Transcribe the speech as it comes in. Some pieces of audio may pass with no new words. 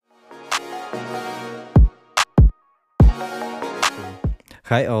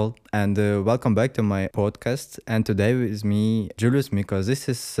Hi all, and welcome back to my podcast. And today with me, Julius Miko. This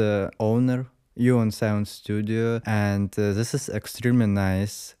is owner You on Sound Studio, and this is extremely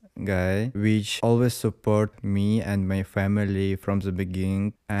nice guy, which always support me and my family from the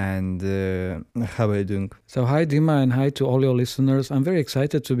beginning. And how are you doing? So hi Dima and hi to all your listeners. I'm very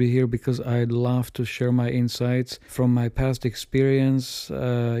excited to be here because I'd love to share my insights from my past experience.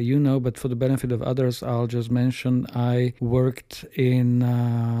 But for the benefit of others, I'll just mention I worked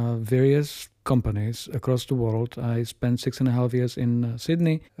in various companies across the world. I spent 6.5 years in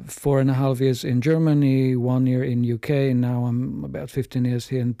Sydney, 4.5 years in Germany, 1 year in UK, and now I'm about 15 years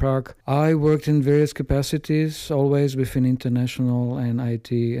here in Prague. I worked in various capacities, always within international and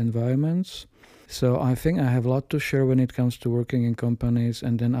IT environments. So I think I have a lot to share when it comes to working in companies,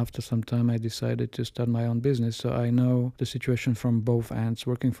 and then after some time I decided to start my own business. So I know the situation from both ends,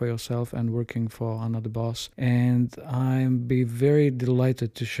 working for yourself and working for another boss. And I'm be very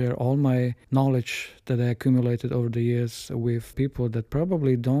delighted to share all my knowledge that I accumulated over the years with people that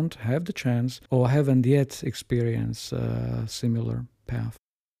probably don't have the chance or haven't yet experienced a similar path.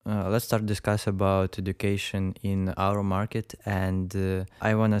 Let's start discuss about education in our market, and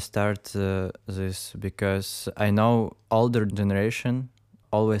I wanna start this because I know older generation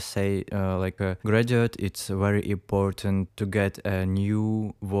always say like a graduate it's very important to get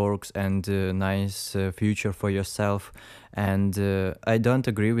new works and nice future for yourself, and I don't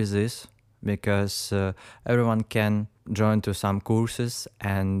agree with this because everyone can join to some courses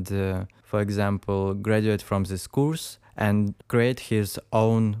and for example graduate from this course and create his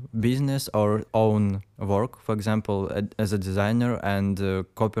own business or own work, for example, as a designer and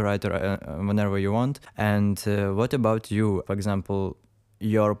copywriter whenever you want. And what about you? For example,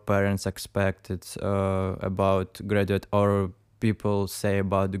 your parents expected about graduate, or people say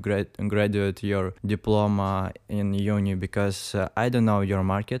about the graduate your diploma in uni, because I don't know your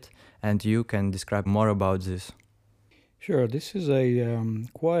market and you can describe more about this. Sure, this is a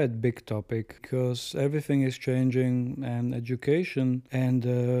quite big topic because everything is changing and education and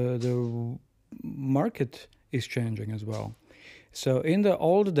the market is changing as well. So in the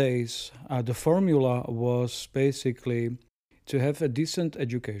old days, the formula was basically to have a decent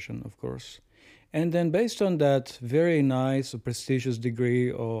education, of course. And then based on that very nice prestigious degree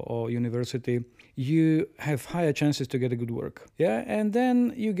or university, you have higher chances to get a good work. Yeah, and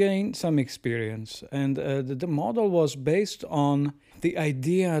then you gain some experience. And the model was based on the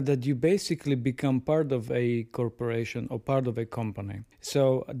idea that you basically become part of a corporation or part of a company.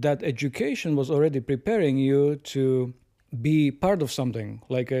 So that education was already preparing you to be part of something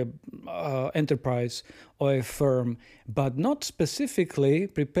like a enterprise or a firm, but not specifically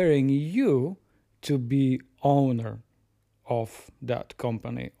preparing you to be owner of that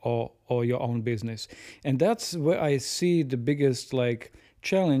company or your own business. And that's where I see the biggest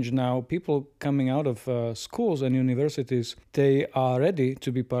challenge now. People coming out of schools and universities, they are ready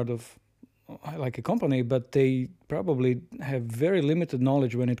to be part of like a company, but they probably have very limited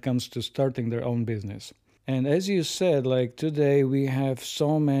knowledge when it comes to starting their own business. And as you said, like today we have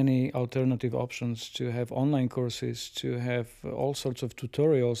so many alternative options to have online courses, to have all sorts of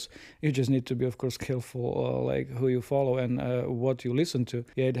tutorials. You just need to be, of course, careful like who you follow and what you listen to.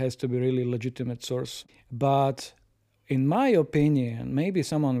 Yeah, it has to be really legitimate source. But in my opinion, maybe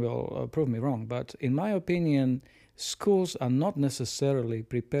someone will prove me wrong, but in my opinion, schools are not necessarily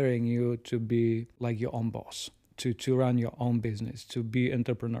preparing you to be like your own boss. To run your own business, to be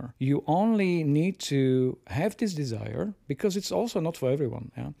entrepreneur. You only need to have this desire because it's also not for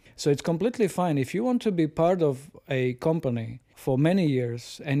everyone. Yeah? So it's completely fine. If you want to be part of a company for many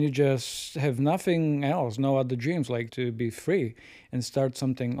years and you just have nothing else, no other dreams, like to be free and start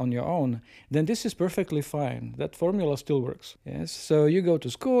something on your own, then this is perfectly fine. That formula still works. Yes. So you go to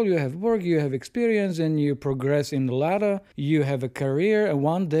school, you have work, you have experience, and you progress in the ladder. You have a career, and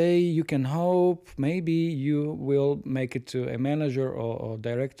one day you can hope maybe you will make it to a manager or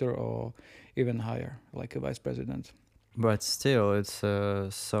director or even higher, like a vice president. But still, it's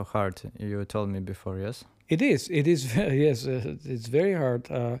so hard. You told me before, yes? It is. Yes, it's very hard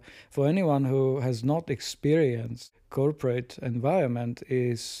for anyone who has not experienced corporate environment.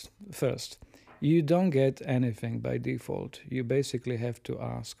 Is first, you don't get anything by default. You basically have to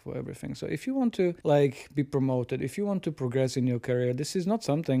ask for everything. So if you want to like be promoted, if you want to progress in your career, this is not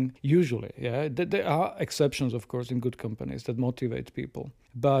something usually, yeah. There are exceptions, of course, in good companies that motivate people.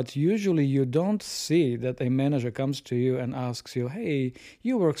 But usually you don't see that a manager comes to you and asks you, hey,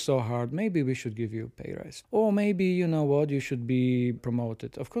 you work so hard, maybe we should give you a pay rise. Or maybe, you know what, you should be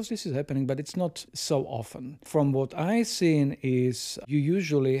promoted. Of course, this is happening, but it's not so often. From what I've seen is you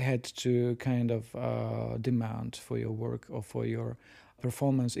usually had to kind of demand for your work or for your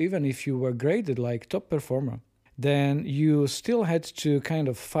performance, even if you were graded like top performer, then you still had to kind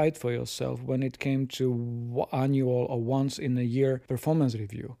of fight for yourself when it came to annual or once in a year performance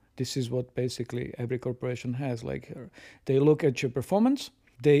review. This is what basically every corporation has. Like they look at your performance,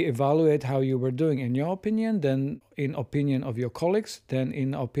 they evaluate how you were doing in your opinion, then in opinion of your colleagues, then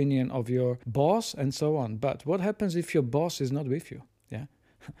in opinion of your boss, and so on. But what happens if your boss is not with you? Yeah,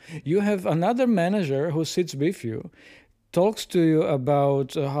 you have another manager who sits with you, talks to you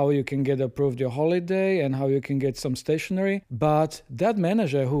about how you can get approved your holiday and how you can get some stationery. But that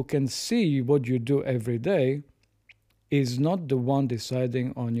manager who can see what you do every day is not the one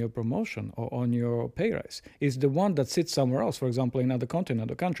deciding on your promotion or on your pay rise. It's the one that sits somewhere else, for example, in another continent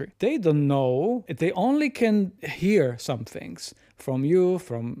or country. They don't know. They only can hear some things from you,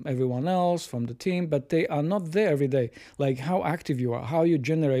 from everyone else, from the team, but they are not there every day. Like how active you are, how you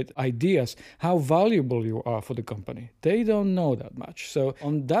generate ideas, how valuable you are for the company. They don't know that much. So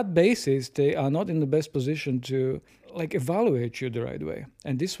on that basis, they are not in the best position to like evaluate you the right way.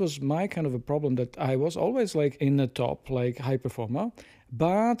 And this was my kind of a problem, that I was always like in the top, like high performer,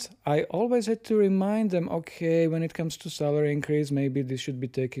 but I always had to remind them, okay, when it comes to salary increase, maybe this should be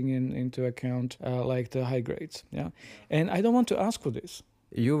taking into account like the high grades. Yeah. And I don't want to ask for this.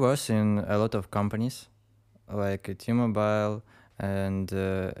 You was in a lot of companies like T-Mobile and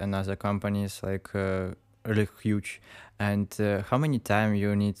other companies like really huge. And how many time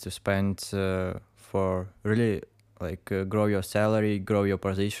you need to spend for really like grow your salary, grow your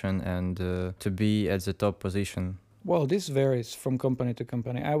position, and to be at the top position? Well, this varies from company to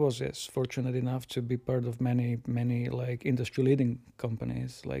company. I was, yes, fortunate enough to be part of many like industry leading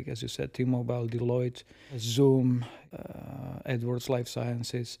companies, like as you said, T-Mobile, Deloitte, Zoom, Edwards Life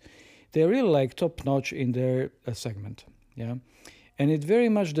Sciences. They're really like top notch in their segment. Yeah. And it very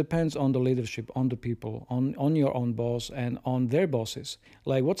much depends on the leadership, on the people, on your own boss and on their bosses.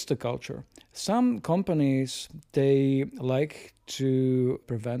 Like, what's the culture? Some companies, they like to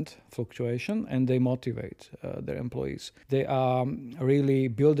prevent fluctuation and they motivate their employees. They are really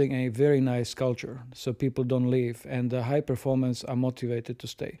building a very nice culture so people don't leave and the high performers are motivated to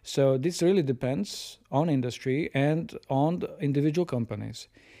stay. So this really depends on industry and on the individual companies.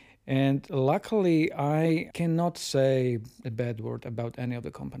 And luckily, I cannot say a bad word about any of the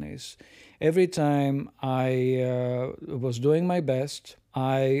companies. Every time I was doing my best,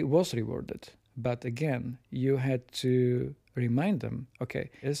 I was rewarded. But again, you had to remind them, okay,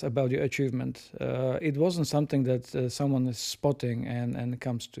 it's about your achievement. It wasn't something that someone is spotting and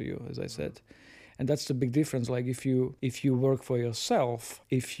comes to you, as I said. And that's the big difference. Like if you work for yourself,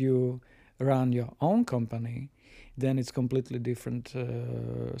 if you run your own company, then it's completely different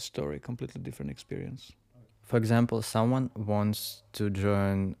story, completely different experience. For example, someone wants to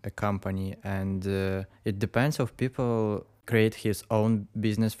join a company and it depends if people create his own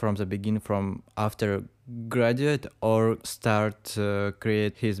business from the beginning, from after graduate, or start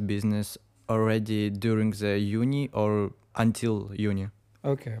create his business already during the uni or until uni.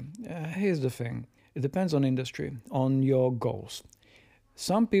 Okay, here's the thing. It depends on industry, on your goals.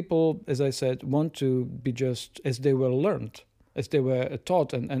 Some people, as I said, want to be just as they were learned, as they were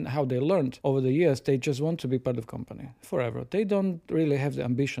taught and how they learned over the years. They just want to be part of company forever. They don't really have the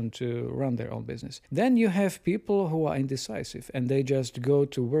ambition to run their own business. Then you have people who are indecisive and they just go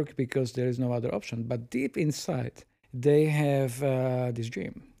to work because there is no other option. But deep inside, they have this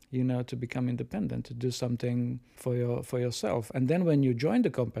dream, to become independent, to do something for yourself. And then when you join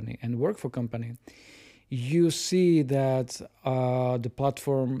the company and work for company, you see that the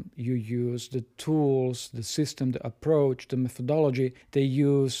platform you use, the tools, the system, the approach, the methodology they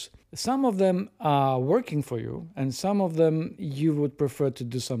use, some of them are working for you and some of them you would prefer to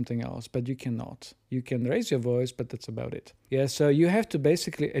do something else, but you cannot. You can raise your voice, but that's about it. Yeah, so you have to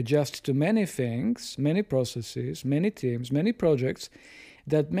basically adjust to many things, many processes, many teams, many projects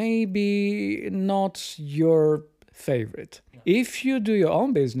that may be not your favorite. If you do your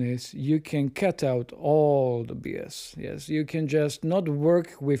own business, you can cut out all the BS. Yes, you can just not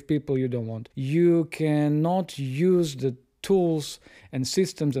work with people you don't want. You cannot use the tools and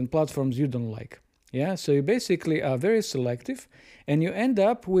systems and platforms you don't like. Yeah, so you basically are very selective and you end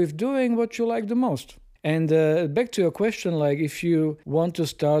up with doing what you like the most. And back to your question, like if you want to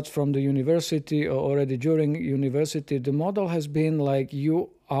start from the university or already during university, the model has been like you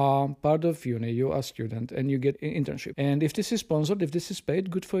are part of uni, you are a student, and you get internship. And if this is sponsored, if this is paid,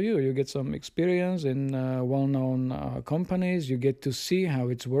 good for you. You get some experience in well-known companies. You get to see how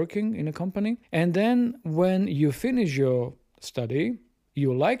it's working in a company. And then when you finish your study, you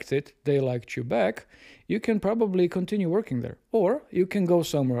liked it, they liked you back, you can probably continue working there. Or you can go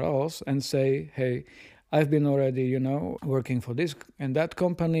somewhere else and say, hey, I've been already, working for this and that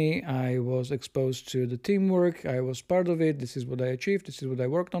company. I was exposed to the teamwork. I was part of it. This is what I achieved. This is what I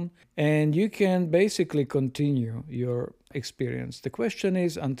worked on. And you can basically continue your experience. The question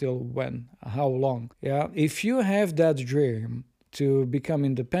is until when? How long? Yeah. If you have that dream to become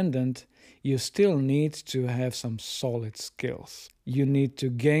independent, you still need to have some solid skills. You need to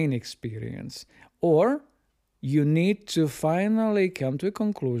gain experience. Or you need to finally come to a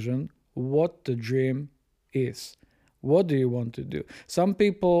conclusion what the dream is. What do you want to do? Some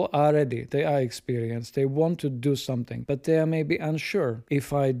people are ready, they are experienced, they want to do something, but they are maybe unsure.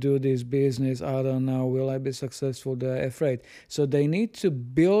 If I do this business, I don't know, will I be successful? They're afraid. So they need to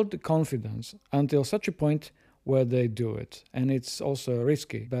build confidence until such a point where they do it. And it's also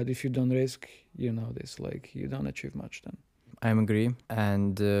risky, but if you don't risk, you don't achieve much then. I agree.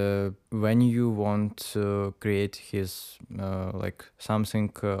 And when you want to create his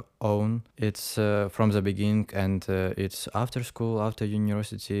something own, it's from the beginning, and it's after school, after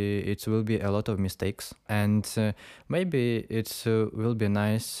university. It will be a lot of mistakes, and maybe it will be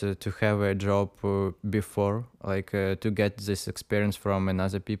nice to have a job before, to get this experience from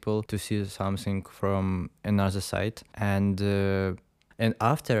another people, to see something from another side, and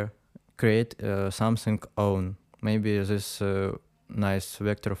after create something own. Maybe this nice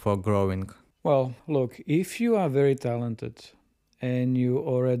vector for growing. Well, look, if you are very talented and you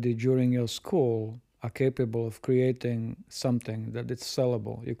already during your school are capable of creating something that is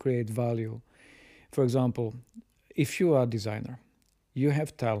sellable, you create value. For example, if you are a designer, you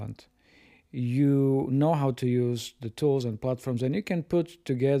have talent, you know how to use the tools and platforms, and you can put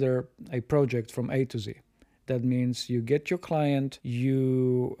together a project from A to Z. That means you get your client,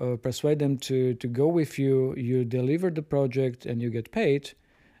 you persuade them to go with you, you deliver the project and you get paid.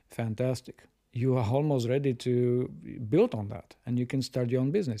 Fantastic. You are almost ready to build on that and you can start your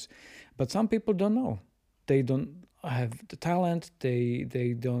own business. But some people don't know. They don't have the talent,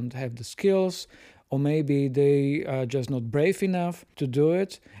 they don't have the skills, or maybe they are just not brave enough to do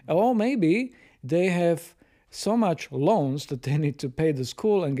it. Or maybe they have so much loans that they need to pay the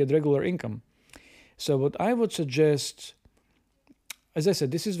school and get regular income. So what I would suggest, as I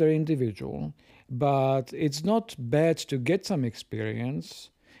said, this is very individual, but it's not bad to get some experience.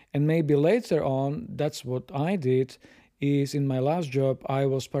 And maybe later on, that's what I did, is in my last job, I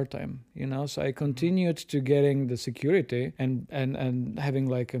was part-time, so I continued to getting the security and having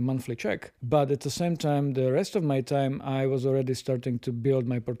like a monthly check. But at the same time, the rest of my time, I was already starting to build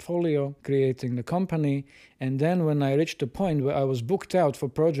my portfolio, creating the company. And then when I reached the point where I was booked out for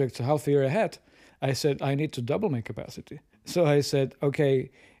projects a half a year ahead, I said, I need to double my capacity. So I said, okay,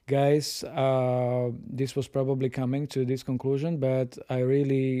 guys, this was probably coming to this conclusion, but I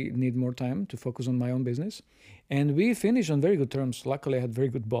really need more time to focus on my own business. And we finished on very good terms. Luckily, I had a very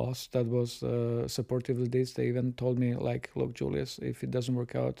good boss that was supportive of this. They even told me, look, Julius, if it doesn't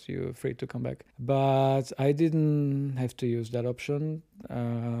work out, you're free to come back. But I didn't have to use that option.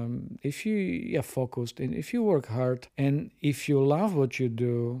 If you are focused and if you work hard and if you love what you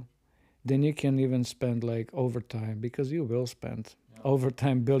do, then you can even spend overtime, because you will spend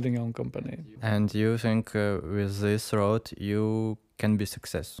overtime building your own company. And you think with this road you can be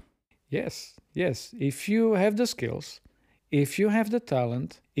success? Yes. If you have the skills, if you have the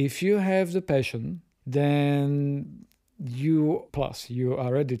talent, if you have the passion, then you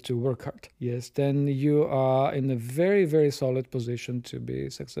are ready to work hard. Yes, then you are in a very, very solid position to be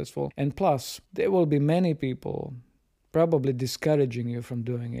successful. And plus, there will be many people probably discouraging you from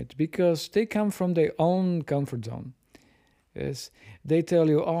doing it because they come from their own comfort zone. Yes, they tell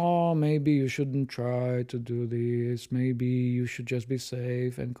you, oh, maybe you shouldn't try to do this. Maybe you should just be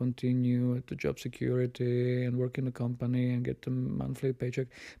safe and continue at the job security and work in a company and get the monthly paycheck.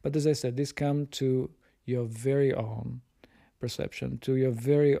 But as I said, this comes to your very own perception, to your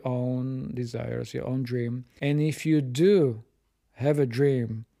very own desires, your own dream. And if you do have a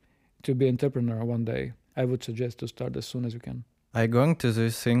dream to be an entrepreneur one day, I would suggest to start as soon as you can. I going to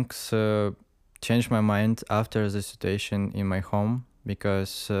these things change my mind after the situation in my home.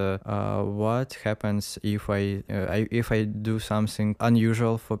 because what happens if I do something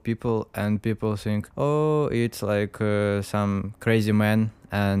unusual for people and people think, oh, it's like some crazy man,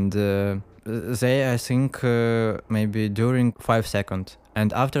 and they, I think, maybe during 5 seconds,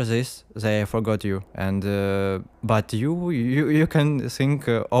 and after this they forgot you, and but you can think,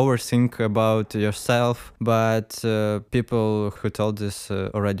 overthink about yourself, but people who told this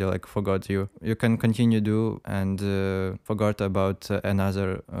already like forgot you. You can continue do and forgot about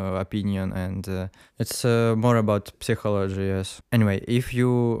another opinion, and it's more about psychology. Yes. Anyway, if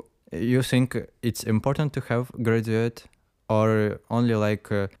you think it's important to have graduate, or only like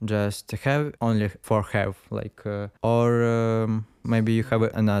just have only for have, like or maybe you have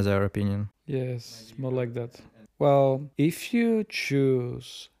another opinion. Yes, more like that. Well, if you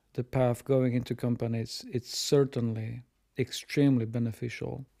choose the path going into companies, it's certainly extremely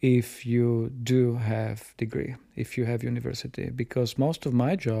beneficial if you do have degree, if you have university, because most of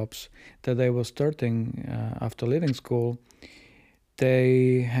my jobs that I was starting after leaving school,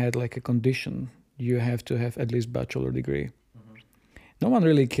 they had like a condition: you have to have at least bachelor degree. No one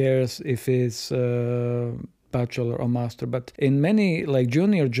really cares if it's bachelor or master, but in many like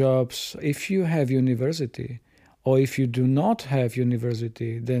junior jobs, if you have university, or if you do not have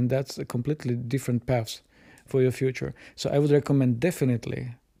university, then that's a completely different path for your future. So I would recommend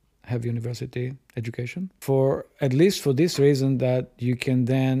definitely have university education, for at least for this reason, that you can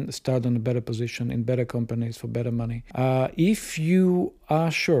then start on a better position in better companies for better money. If you are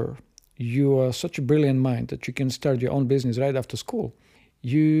sure you are such a brilliant mind that you can start your own business right after school,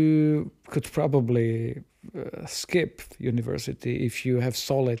 you could probably skip university if you have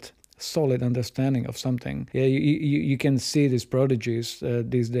solid understanding of something. Yeah, you can see these prodigies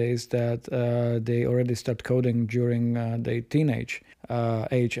these days that they already start coding during their teenage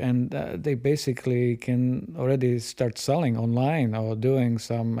age, and they basically can already start selling online or doing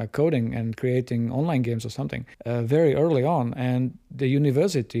some coding and creating online games or something very early on. And the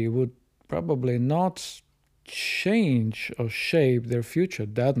university would probably not change or shape their future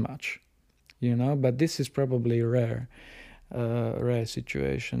that much, but this is probably a rare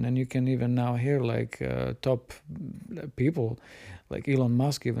situation. And you can even now hear like top people like Elon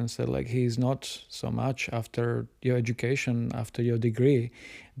Musk even said like he's not so much after your education, after your degree,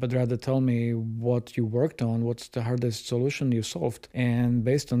 but rather tell me what you worked on, what's the hardest solution you solved, and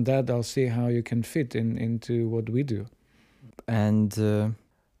based on that I'll see how you can fit into what we do. And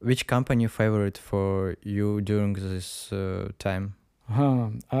which company favorite for you during this time?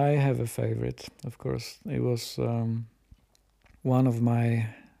 I have a favorite, of course. It was one of my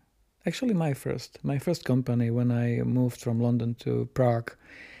first company when I moved from London to Prague.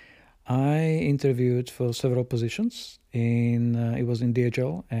 I interviewed for several positions it was in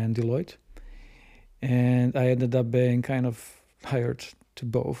DHL and Deloitte, and I ended up being kind of hired to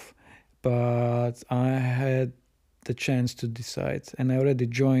both, but I had the chance to decide, and I already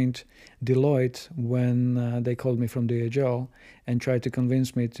joined Deloitte when they called me from DHL and tried to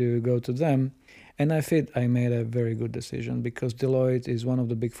convince me to go to them. And I made a very good decision, because Deloitte is one of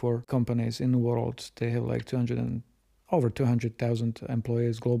the big four companies in the world. They have like over 200,000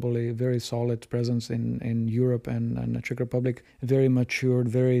 employees globally, very solid presence in Europe and the Czech Republic, very matured,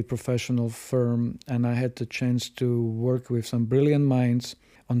 very professional firm. And I had the chance to work with some brilliant minds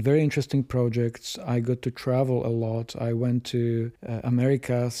on very interesting projects. I got to travel a lot. I went to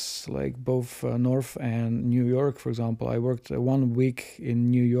Americas, like both North and New York, for example. I worked 1 week in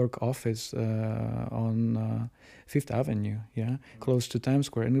New York office on Fifth Avenue, close to Times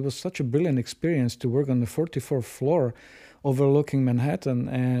Square. And it was such a brilliant experience to work on the 44th floor overlooking Manhattan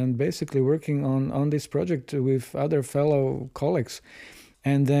and basically working on this project with other fellow colleagues.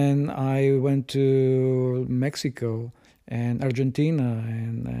 And then I went to Mexico and Argentina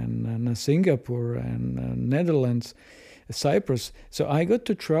and Singapore and Netherlands, Cyprus. So I got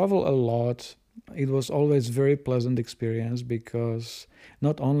to travel a lot. It was always very pleasant experience, because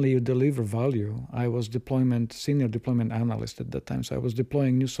not only you deliver value. I was senior deployment analyst at that time. So I was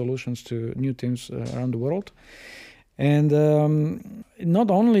deploying new solutions to new teams around the world. And not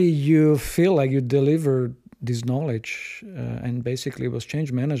only you feel like you deliver this knowledge and basically it was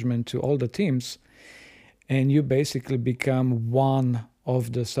change management to all the teams, and you basically become one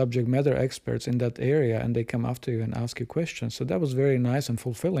of the subject matter experts in that area, and they come after you and ask you questions. So that was very nice and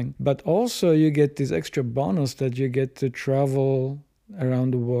fulfilling. But also you get this extra bonus that you get to travel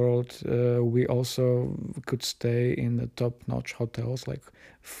around the world. We also could stay in the top-notch hotels, like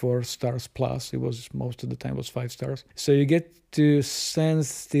 4 stars plus. It was most of the time was 5 stars. So you get to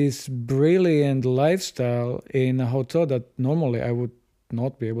sense this brilliant lifestyle in a hotel that normally I would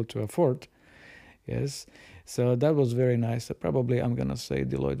not be able to afford. Yes, so that was very nice. Probably I'm gonna say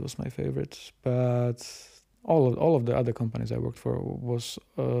Deloitte was my favorite, but all of the other companies I worked for was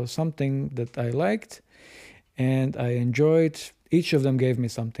something that I liked and I enjoyed. Each of them gave me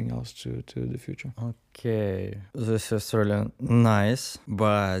something else to the future. Okay, this is really nice,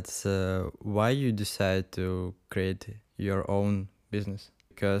 but why you decide to create your own business?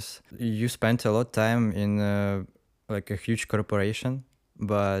 Because you spent a lot of time in like a huge corporation,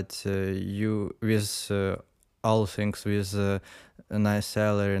 but you with all things with a nice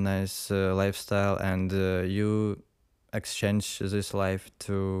salary, nice lifestyle, and you exchange this life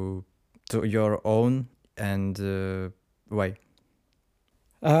to your own, and why?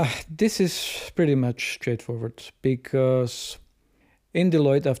 This is pretty much straightforward because in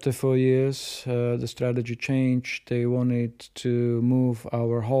Deloitte, after 4 years, the strategy changed. They wanted to move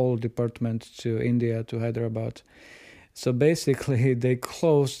our whole department to India, to Hyderabad. So basically, they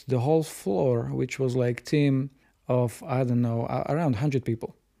closed the whole floor, which was like team of, I don't know, around 100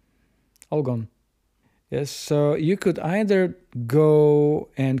 people, all gone. Yes, so you could either go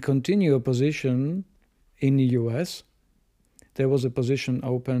and continue a position in the US. There was a position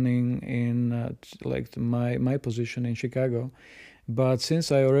opening in like my position in Chicago, but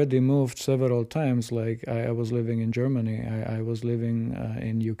since I already moved several times, like I was living in Germany, I was living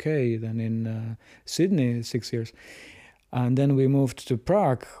in UK, then in Sydney 6 years, and then we moved to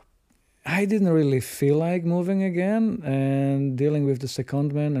Prague. I didn't really feel like moving again and dealing with the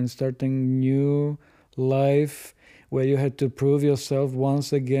secondment and starting new life where you had to prove yourself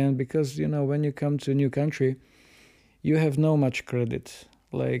once again, because when you come to a new country you have no much credit,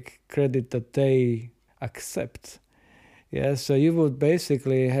 like credit that they accept. Yeah, so you would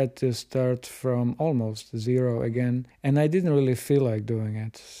basically had to start from almost zero again, and I didn't really feel like doing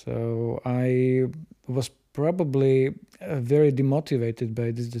it. So I was probably very demotivated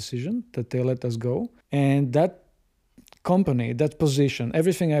by this decision that they let us go. And that company, that position,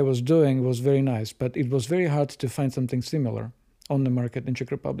 everything I was doing was very nice, but it was very hard to find something similar on the market in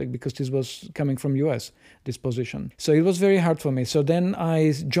Czech Republic because this was coming from US, this position. So it was very hard for me. So then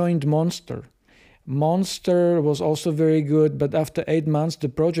I joined Monster. Monster was also very good, but after 8 months the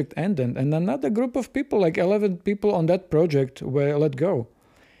project ended and another group of people, like 11 people on that project, were let go.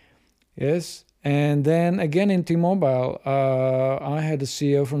 Yes. And then again in T-Mobile, I had a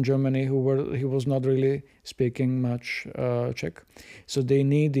CEO from Germany he was not really speaking much Czech, so they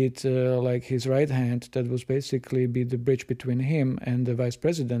needed like his right hand that was basically be the bridge between him and the vice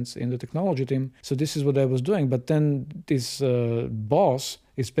presidents in the technology team. So this is what I was doing. But then this boss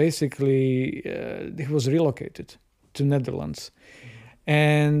is basically he was relocated to Netherlands,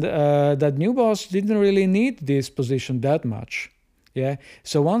 and that new boss didn't really need this position that much. Yeah.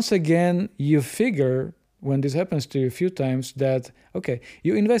 So once again, you figure when this happens to you a few times that, okay,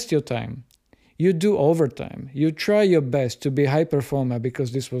 you invest your time, you do overtime, you try your best to be high performer,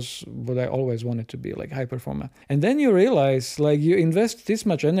 because this was what I always wanted to be, like high performer. And then you realize like you invest this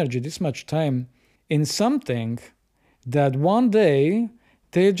much energy, this much time in something that one day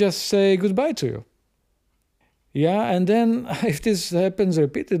they just say goodbye to you. Yeah, and then if this happens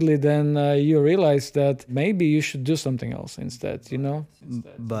repeatedly, then you realize that maybe you should do something else instead.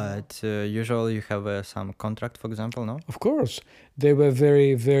 But usually you have some contract, for example, no? Of course, they were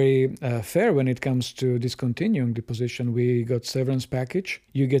very, very fair when it comes to discontinuing the position. We got severance package.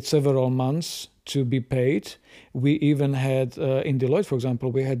 You get several months to be paid. We even had, in Deloitte, for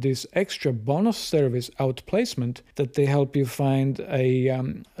example, we had this extra bonus service outplacement that they help you find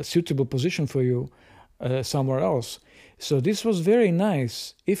a suitable position for you somewhere else. So this was very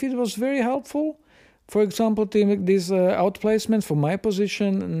nice. If it was very helpful, for example, to make this outplacement for my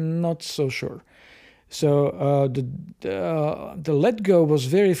position, not so sure. So the let go was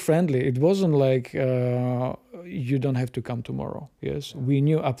very friendly. It wasn't like you don't have to come tomorrow. Yes, we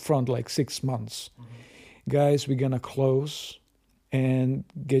knew upfront, like 6 months. Guys, we're gonna close and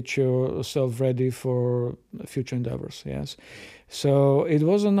get yourself ready for future endeavors. Yes. So it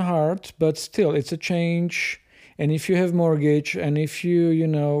wasn't hard, but still it's a change. And if you have mortgage and if you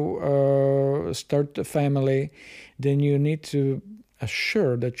start a family, then you need to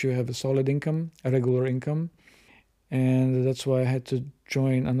assure that you have a solid income, a regular income. And that's why I had to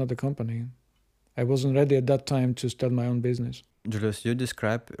join another company. I wasn't ready at that time to start my own business. Julius, you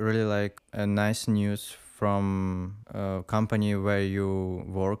describe really like a nice news from a company where you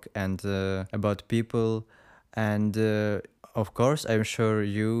work and about people, and of course I'm sure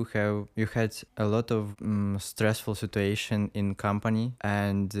you had a lot of stressful situation in company,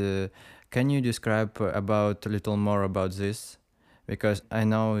 and can you describe about a little more about this, because I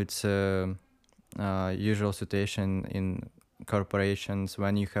know it's a usual situation in corporations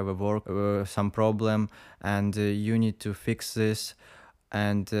when you have a work some problem and you need to fix this,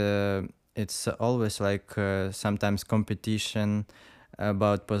 and it's always like sometimes competition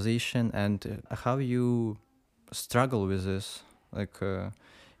about position, and how you struggle with this, like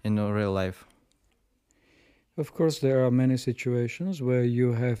in real life. Of course, there are many situations where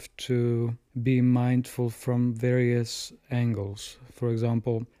you have to be mindful from various angles. For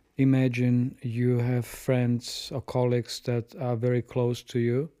example, imagine you have friends or colleagues that are very close to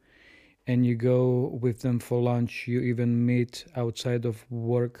you, and you go with them for lunch, you even meet outside of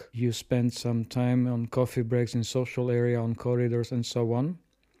work, you spend some time on coffee breaks in social area, on corridors and so on.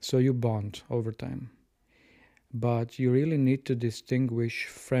 So you bond over time. But you really need to distinguish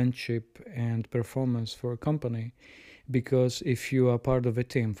friendship and performance for a company, because if you are part of a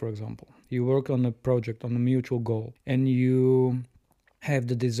team, for example, you work on a project, on a mutual goal, and you have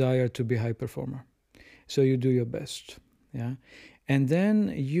the desire to be high performer, so you do your best, yeah, and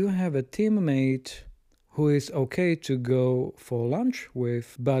then you have a teammate who is okay to go for lunch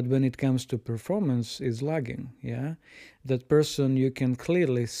with, but when it comes to performance is lagging, yeah, that person you can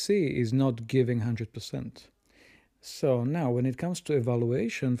clearly see is not giving 100%. So now when it comes to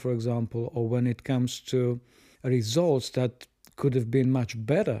evaluation, for example, or when it comes to results that could have been much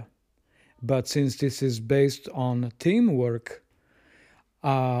better, but since this is based on teamwork,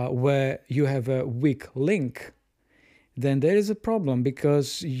 where you have a weak link, then there is a problem,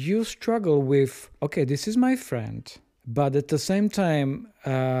 because you struggle with, okay, this is my friend, but at the same time,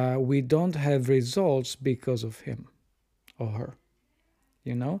 we don't have results because of him or her,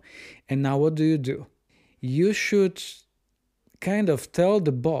 you know? And now what do? You should kind of tell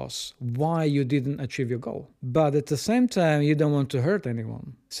the boss why you didn't achieve your goal. But at the same time, you don't want to hurt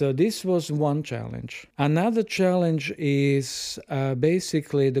anyone. So this was one challenge. Another challenge is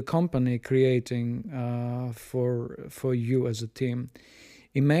basically the company creating for you as a team.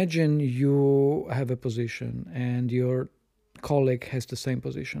 Imagine you have a position and your colleague has the same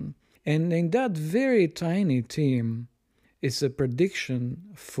position. And in that very tiny team is a prediction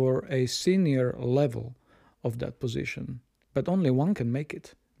for a senior level of that position. But only one can make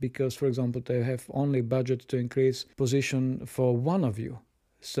it, because, for example, they have only budget to increase position for one of you.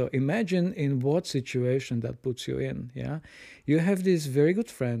 So imagine in what situation that puts you in, yeah? You have this very good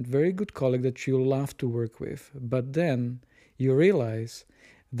friend, very good colleague that you love to work with, but then you realize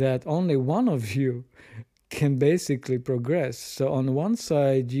that only one of you can basically progress. So on one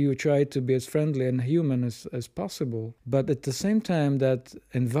side, you try to be as friendly and human as possible, but at the same time, that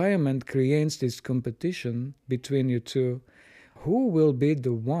environment creates this competition between you two. Who will be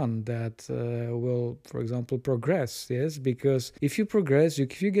the one that will, for example, progress? Yes, because if you progress,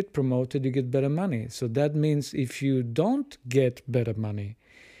 if you get promoted, you get better money. So that means if you don't get better money,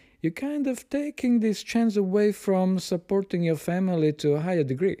 you're kind of taking this chance away from supporting your family to a higher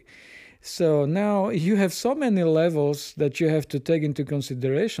degree. So now you have so many levels that you have to take into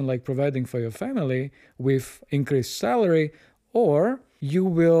consideration, like providing for your family with increased salary, or you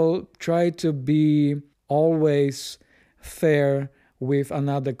will try to be always fair with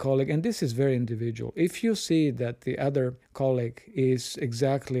another colleague. And this is very individual. If you see that the other colleague is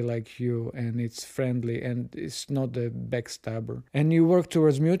exactly like you and it's friendly and it's not a backstabber, and you work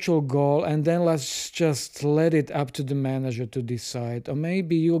towards mutual goal, and then let's just let it up to the manager to decide, or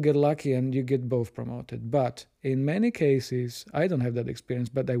maybe you'll get lucky and you get both promoted. But in many cases, I don't have that experience,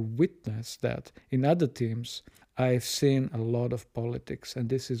 but I witnessed that in other teams. I've seen a lot of politics, and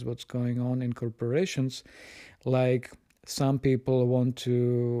this is what's going on in corporations. Like, some people want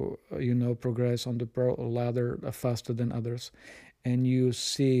to, progress on the pro ladder faster than others. And you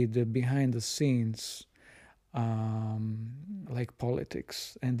see the behind the scenes, like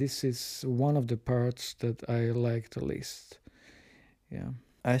politics. And this is one of the parts that I like the least. Yeah.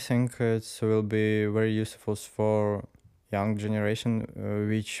 I think it will be very useful for young generation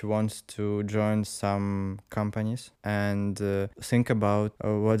which wants to join some companies and think about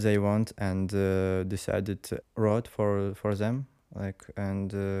what they want and decided road for them, like,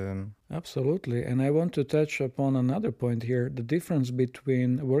 and Absolutely. And I want to touch upon another point here. The difference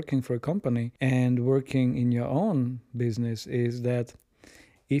between working for a company and working in your own business is that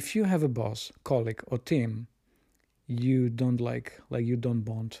if you have a boss, colleague, or team you don't like you don't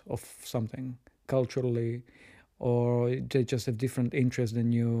bond of something culturally, or they just have different interests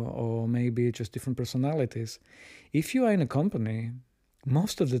than you, or maybe just different personalities. If you are in a company,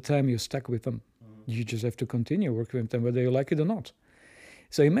 most of the time you're stuck with them. You just have to continue working with them, whether you like it or not.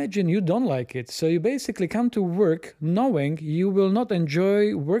 So imagine you don't like it. So you basically come to work knowing you will not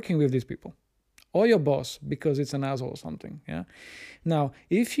enjoy working with these people or your boss because it's an asshole or something. Yeah. Now,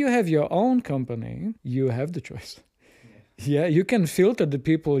 if you have your own company, you have the choice. Yeah, you can filter the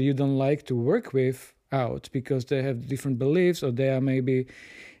people you don't like to work with out because they have different beliefs or they are maybe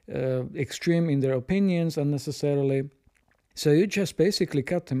extreme in their opinions unnecessarily. So you just basically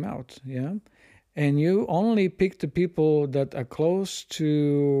cut them out, yeah? And you only pick the people that are close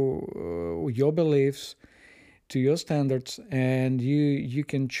to your beliefs, to your standards, and you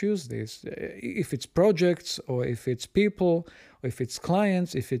can choose this. If it's projects or if it's people or if it's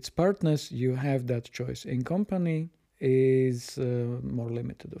clients, if it's partners, you have that choice. In company is more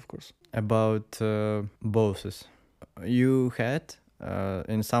limited, of course. About bosses, you had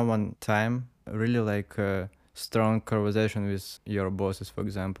in someone time really like strong conversation with your bosses, for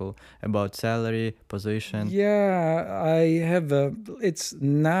example, about salary, position. Yeah, I have a. It's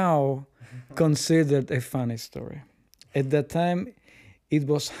now considered a funny story. At that time, it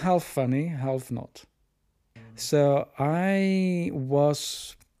was half funny, half not. So I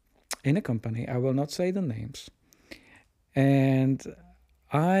was in a company. I will not say the names, and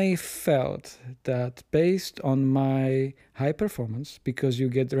I felt that based on my high performance, because you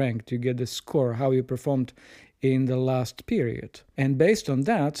get ranked, you get the score, how you performed in the last period. And based on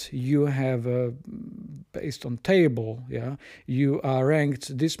that, you have based on table, yeah, you are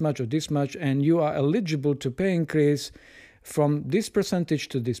ranked this much or this much, and you are eligible to pay increase from this percentage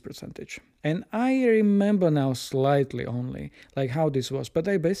to this percentage. And I remember now slightly only like how this was, but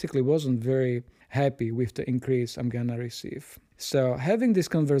I basically wasn't very happy with the increase I'm gonna receive. So having this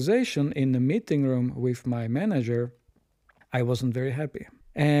conversation in the meeting room with my manager, I wasn't very happy.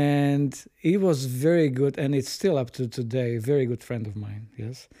 And he was very good, and it's still up to today, a very good friend of mine,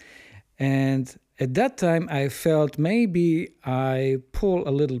 yes. And at that time, I felt maybe I pull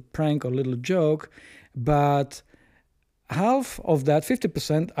a little prank or a little joke, but half of that,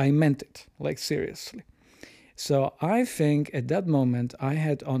 50%, I meant it, like seriously. So I think at that moment, I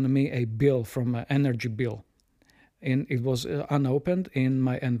had on me a bill from an energy bill. And it was unopened in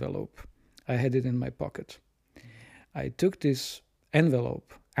my envelope. I had it in my pocket. I took this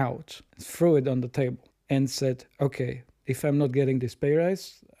envelope out, threw it on the table, and said, okay, if I'm not getting this pay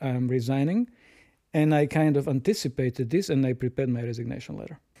rise, I'm resigning. And I kind of anticipated this, and I prepared my resignation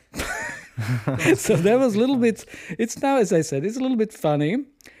letter. So that was a little bit, it's now, as I said, it's a little bit funny.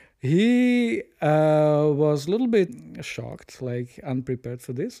 He was a little bit shocked, like unprepared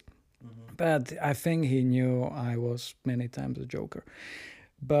for this. But I think he knew I was many times a joker.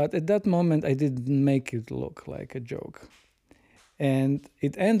 But at that moment, I didn't make it look like a joke. And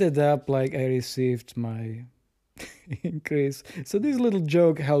it ended up like I received my increase. So this little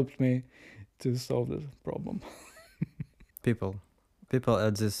joke helped me to solve the problem. People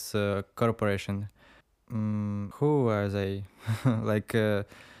at this corporation, who are they? Like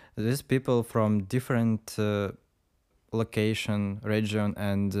these people from different location, region,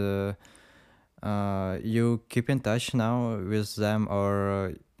 and you keep in touch now with them,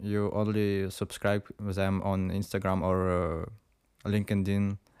 or you only subscribe with them on Instagram or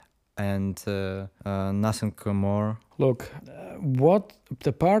LinkedIn, and nothing more? Look, what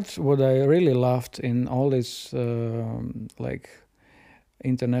I really loved in all these like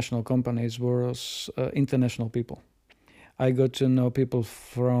international companies was international people. I got to know people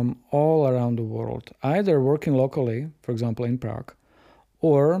from all around the world, either working locally, for example, in Prague,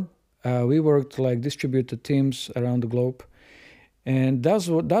 or we worked like distributed teams around the globe. And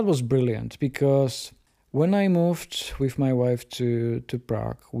that was brilliant because when I moved with my wife to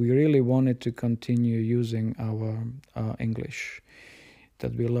Prague, we really wanted to continue using our English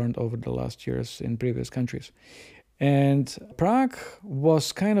that we learned over the last years in previous countries. And Prague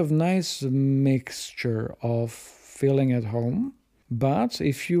was kind of nice mixture of feeling at home. But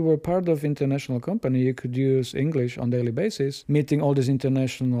if you were part of international company, you could use English on daily basis, meeting all these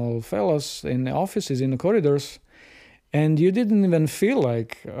international fellows in the offices, in the corridors. And you didn't even feel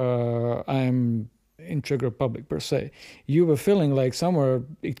like I'm in Czech Republic per se. You were feeling like somewhere,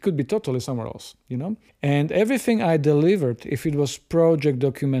 it could be totally somewhere else, you know? And everything I delivered, if it was project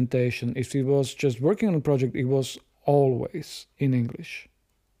documentation, if it was just working on a project, it was always in English.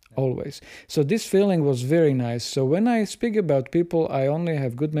 Always. So this feeling was very nice. So when I speak about people, I only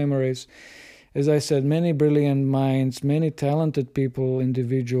have good memories. As I said, many brilliant minds, many talented people,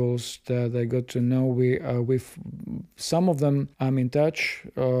 individuals that I got to know. With some of them, I'm in touch,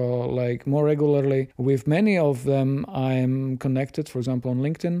 like more regularly. With many of them, I'm connected, for example, on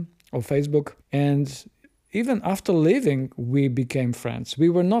LinkedIn or Facebook. And even after leaving, we became friends. We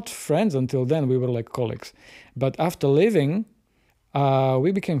were not friends until then. We were like colleagues. But after leaving,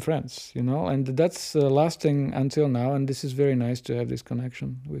 we became friends, you know, and that's lasting until now. And this is very nice to have this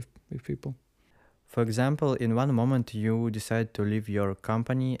connection with people. For example, in one moment you decide to leave your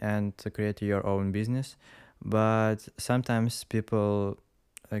company and to create your own business. but sometimes people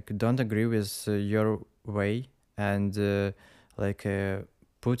like don't agree with your way and like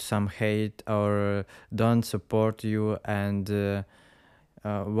put some hate or don't support you. And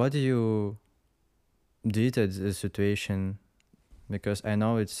what do you did at the situation? Because I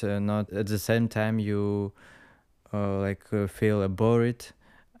know it's not at the same time you feel bored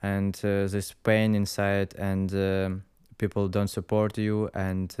and this pain inside, and people don't support you.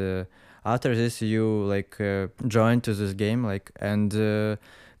 And after this you join to this game and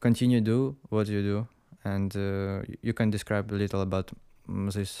continue do what you do. And you can describe a little about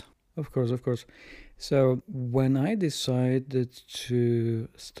this. Of course, of course. So when I decided to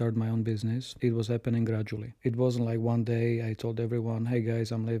start my own business, it was happening gradually. It wasn't like one day I told everyone, hey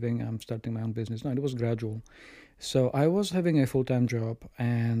guys, I'm leaving, I'm starting my own business. No, it was gradual. So I was having a full-time job,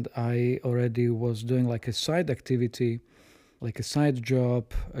 and I already was doing like a side activity, like a side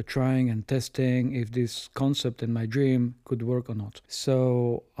job, trying and testing if this concept in my dream could work or not.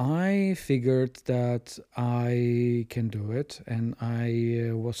 So I figured that I can do it, and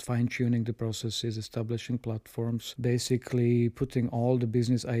I was fine tuning the processes, establishing platforms, basically putting all the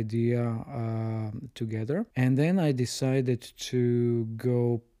business idea together. And then I decided to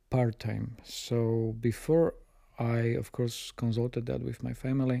go part time. So before I, of course, consulted that with my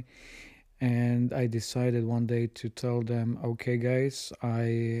family, and I decided one day to tell them, okay, guys,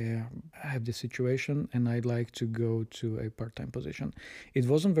 I have this situation and I'd like to go to a part time position. It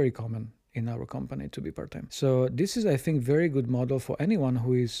wasn't very common in our company to be part time. So, this is, I think, very good model for anyone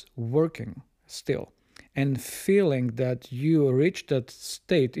who is working still and feeling that you reach that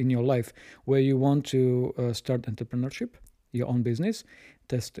state in your life where you want to start entrepreneurship, your own business.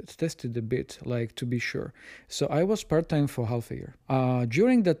 Test it a bit, like, to be sure. So I was part-time for half a year.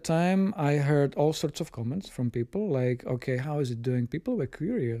 During that time, I heard all sorts of comments from people like, okay, how is it doing? People were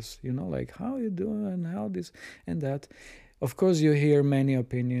curious, like, how are you doing, how this and that. Of course, you hear many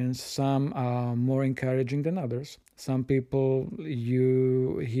opinions. Some are more encouraging than others. Some people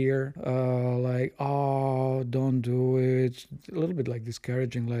you hear like, oh, don't do it. A little bit like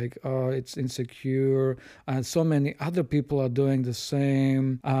discouraging, like, oh, it's insecure. And so many other people are doing the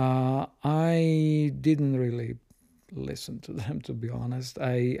same. I didn't really listen to them, to be honest.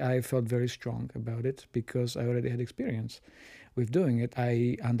 I felt very strong about it because I already had experience with doing it.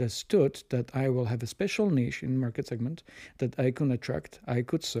 I understood that I will have a special niche in market segment that I could attract, I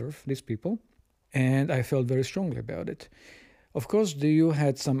could serve these people, and I felt very strongly about it. Of course, you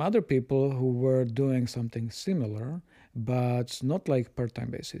had some other people who were doing something similar, but not like part-time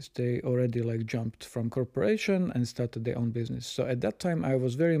basis. They already like jumped from corporation and started their own business. So at that time, I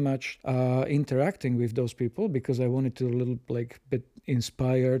was very much interacting with those people because I wanted to a little like bit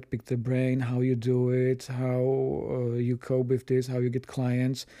inspired, pick the brain, how you do it, how you cope with this, how you get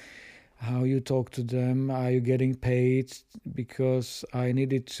clients, how you talk to them, are you getting paid? Because I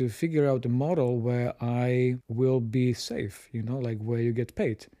needed to figure out a model where I will be safe, like where you get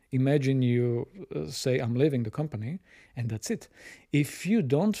paid. Imagine you say, I'm leaving the company, and that's it. If you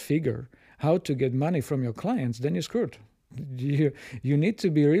don't figure how to get money from your clients, then you're screwed. You need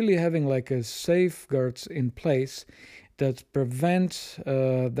to be really having like a safeguards in place that prevent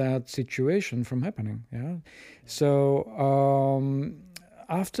that situation from happening. Yeah. So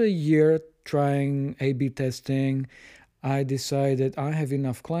after a year trying A/B testing, I decided I have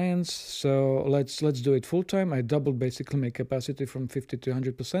enough clients, so let's do it full time. I doubled basically my capacity from 50 to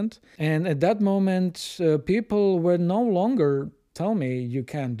 100%. And at that moment, people were no longer tell me you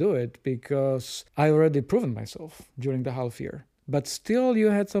can't do it because I already proven myself during the half year. But still, you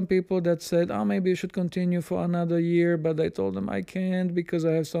had some people that said, oh, maybe you should continue for another year. But I told them I can't because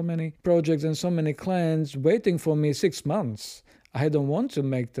I have so many projects and so many clients waiting for me 6 months. I don't want to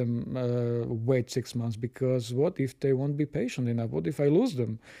make them wait 6 months because what if they won't be patient enough? What if I lose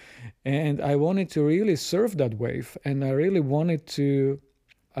them? And I wanted to really surf that wave, and I really wanted to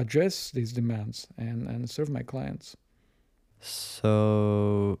address these demands and serve my clients.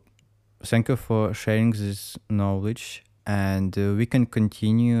 So thank you for sharing this knowledge, and we can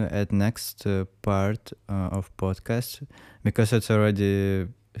continue at next part of podcast because it's already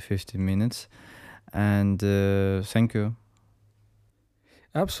 50 minutes. And thank you.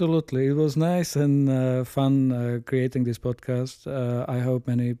 Absolutely. It was nice and fun creating this podcast. I hope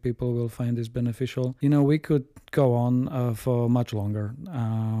many people will find this beneficial. We could go on for much longer.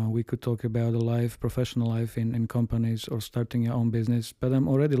 We could talk about a life, professional life in companies or starting your own business. But I'm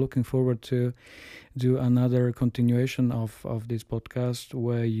already looking forward to do another continuation of this podcast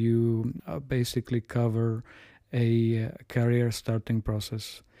where you basically cover a career starting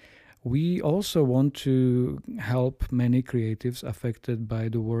process, We also want to help many creatives affected by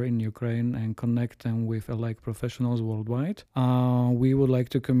the war in Ukraine and connect them with alike professionals worldwide. We would like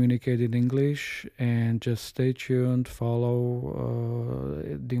to communicate in English, and just stay tuned, follow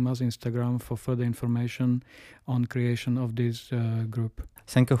Dima's Instagram for further information on creation of this group.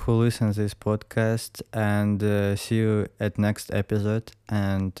 Thank you for listening to this podcast, and see you at next episode,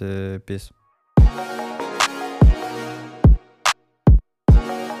 and peace.